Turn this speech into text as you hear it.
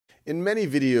In many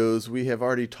videos, we have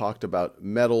already talked about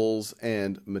metals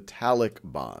and metallic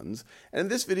bonds. And in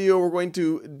this video, we're going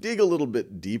to dig a little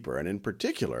bit deeper. And in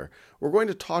particular, we're going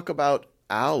to talk about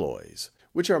alloys,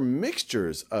 which are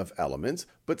mixtures of elements,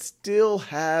 but still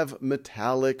have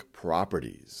metallic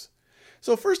properties.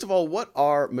 So first of all, what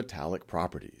are metallic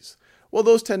properties? Well,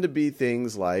 those tend to be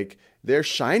things like they're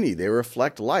shiny, they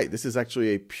reflect light. This is actually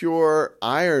a pure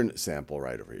iron sample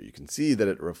right over here. You can see that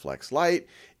it reflects light.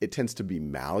 It tends to be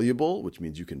malleable, which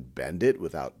means you can bend it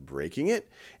without breaking it.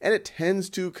 And it tends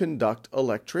to conduct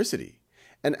electricity.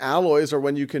 And alloys are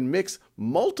when you can mix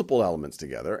multiple elements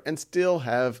together and still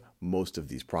have most of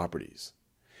these properties.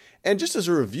 And just as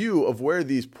a review of where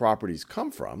these properties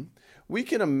come from, we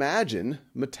can imagine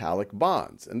metallic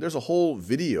bonds. And there's a whole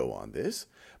video on this.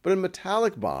 But in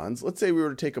metallic bonds, let's say we were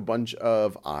to take a bunch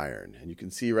of iron. And you can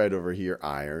see right over here,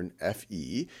 iron,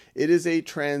 Fe. It is a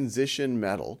transition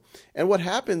metal. And what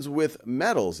happens with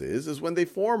metals is when they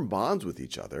form bonds with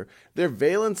each other, their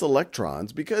valence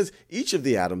electrons, because each of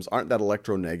the atoms aren't that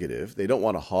electronegative, they don't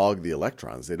want to hog the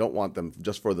electrons, they don't want them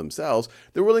just for themselves,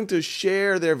 they're willing to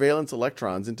share their valence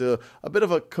electrons into a bit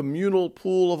of a communal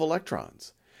pool of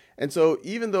electrons. And so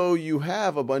even though you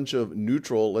have a bunch of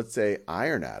neutral, let's say,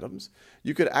 iron atoms,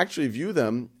 you could actually view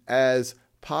them as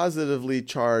positively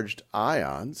charged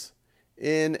ions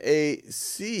in a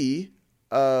sea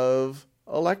of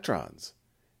electrons.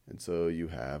 And so you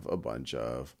have a bunch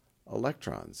of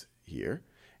electrons here.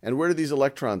 And where do these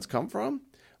electrons come from?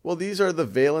 Well, these are the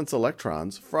valence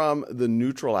electrons from the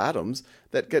neutral atoms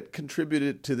that get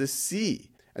contributed to the sea.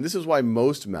 And this is why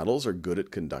most metals are good at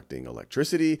conducting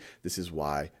electricity. This is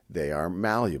why they are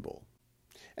malleable.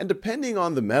 And depending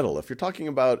on the metal, if you're talking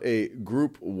about a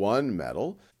group 1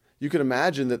 metal, you can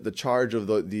imagine that the charge of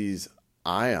these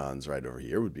ions right over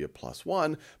here would be a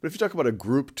 +1. But if you talk about a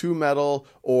group 2 metal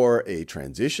or a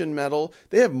transition metal,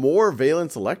 they have more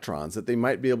valence electrons that they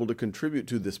might be able to contribute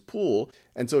to this pool.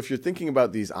 And so if you're thinking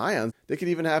about these ions, they could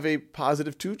even have a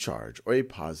 +2 charge or a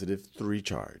 +3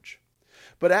 charge.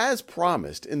 But as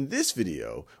promised, in this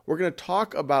video, we're going to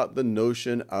talk about the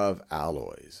notion of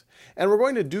alloys. And we're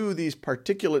going to do these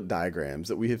particulate diagrams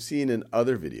that we have seen in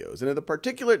other videos. And in the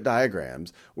particulate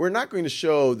diagrams, we're not going to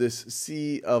show this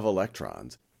sea of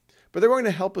electrons, but they're going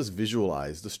to help us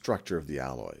visualize the structure of the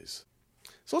alloys.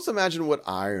 So let's imagine what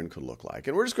iron could look like.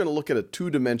 And we're just going to look at a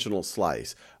two-dimensional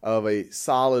slice of a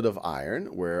solid of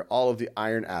iron where all of the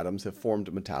iron atoms have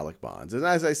formed metallic bonds. And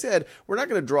as I said, we're not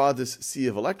going to draw this sea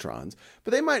of electrons,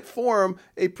 but they might form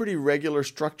a pretty regular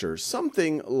structure,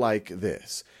 something like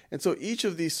this. And so each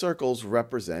of these circles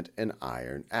represent an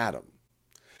iron atom.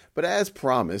 But as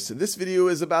promised, this video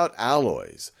is about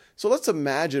alloys. So let's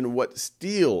imagine what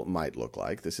steel might look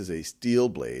like. This is a steel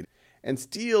blade. And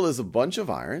steel is a bunch of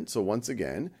iron, so once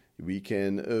again, we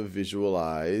can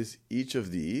visualize each of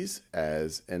these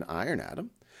as an iron atom.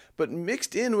 But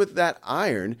mixed in with that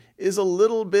iron is a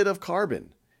little bit of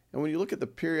carbon. And when you look at the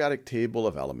periodic table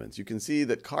of elements, you can see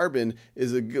that carbon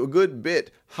is a good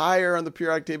bit higher on the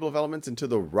periodic table of elements and to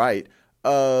the right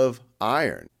of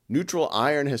iron. Neutral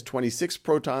iron has 26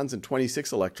 protons and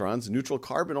 26 electrons. Neutral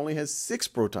carbon only has 6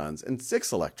 protons and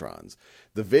 6 electrons.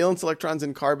 The valence electrons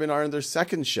in carbon are in their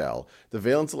second shell. The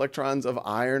valence electrons of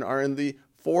iron are in the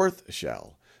fourth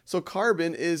shell. So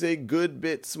carbon is a good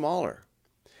bit smaller.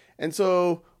 And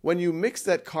so when you mix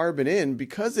that carbon in,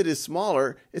 because it is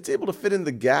smaller, it's able to fit in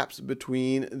the gaps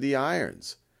between the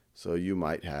irons. So you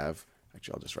might have,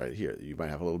 actually I'll just write it here, you might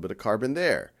have a little bit of carbon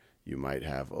there. You might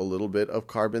have a little bit of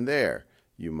carbon there.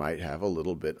 You might have a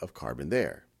little bit of carbon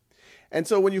there. And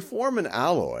so when you form an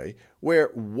alloy where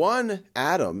one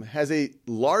atom has a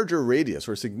larger radius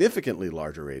or significantly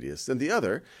larger radius than the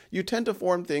other, you tend to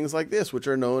form things like this, which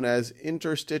are known as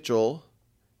interstitial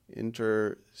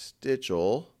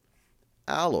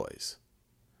alloys.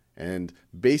 And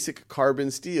basic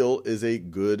carbon steel is a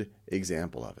good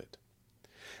example of it.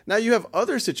 Now you have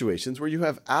other situations where you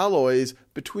have alloys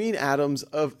between atoms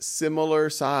of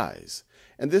similar size.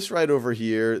 And this right over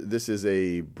here, this is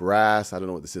a brass, I don't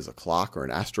know what this is, a clock or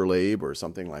an astrolabe or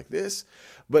something like this.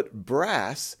 But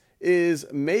brass is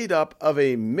made up of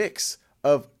a mix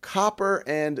of copper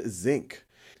and zinc.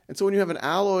 And so when you have an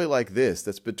alloy like this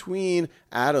that's between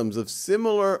atoms of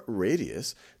similar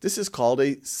radius, this is called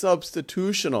a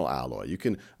substitutional alloy. You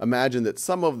can imagine that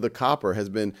some of the copper has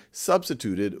been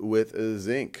substituted with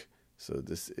zinc. So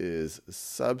this is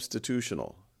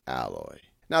substitutional alloy.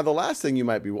 Now, the last thing you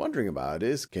might be wondering about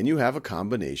is, can you have a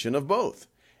combination of both?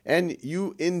 And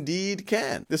you indeed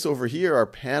can. This over here are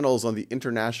panels on the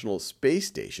International Space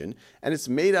Station, and it's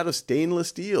made out of stainless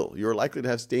steel. You're likely to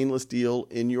have stainless steel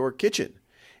in your kitchen.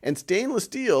 And stainless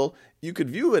steel you could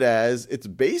view it as it's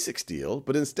basic steel,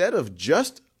 but instead of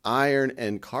just iron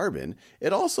and carbon,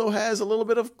 it also has a little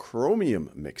bit of chromium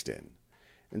mixed in.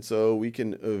 And so we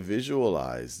can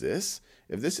visualize this.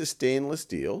 If this is stainless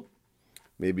steel,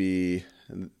 maybe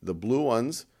the blue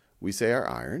ones we say are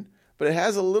iron, but it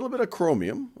has a little bit of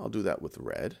chromium. I'll do that with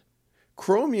red.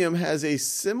 Chromium has a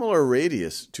similar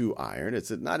radius to iron.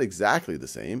 It's not exactly the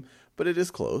same, but it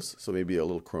is close. So maybe a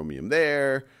little chromium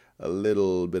there, a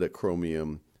little bit of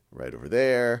chromium right over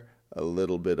there, a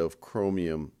little bit of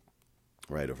chromium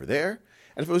right over there.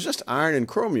 And if it was just iron and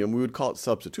chromium, we would call it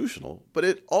substitutional, but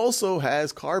it also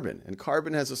has carbon, and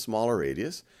carbon has a smaller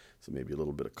radius. So maybe a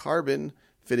little bit of carbon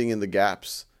fitting in the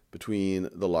gaps between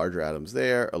the larger atoms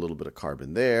there, a little bit of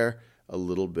carbon there, a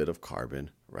little bit of carbon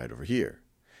right over here.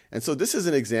 And so this is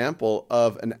an example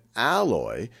of an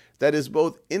alloy that is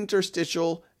both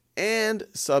interstitial and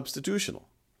substitutional.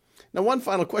 Now, one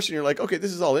final question, you're like, okay,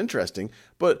 this is all interesting,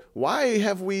 but why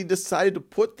have we decided to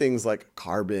put things like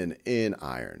carbon in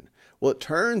iron? Well, it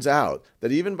turns out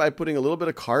that even by putting a little bit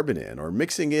of carbon in or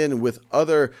mixing in with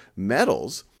other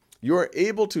metals, you're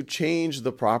able to change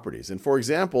the properties. And for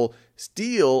example,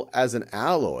 steel as an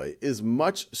alloy is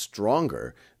much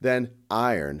stronger than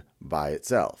iron by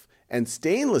itself. And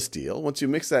stainless steel, once you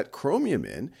mix that chromium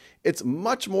in, it's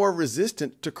much more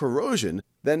resistant to corrosion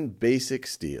than basic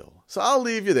steel. So I'll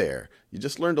leave you there. You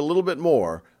just learned a little bit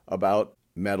more about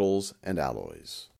metals and alloys.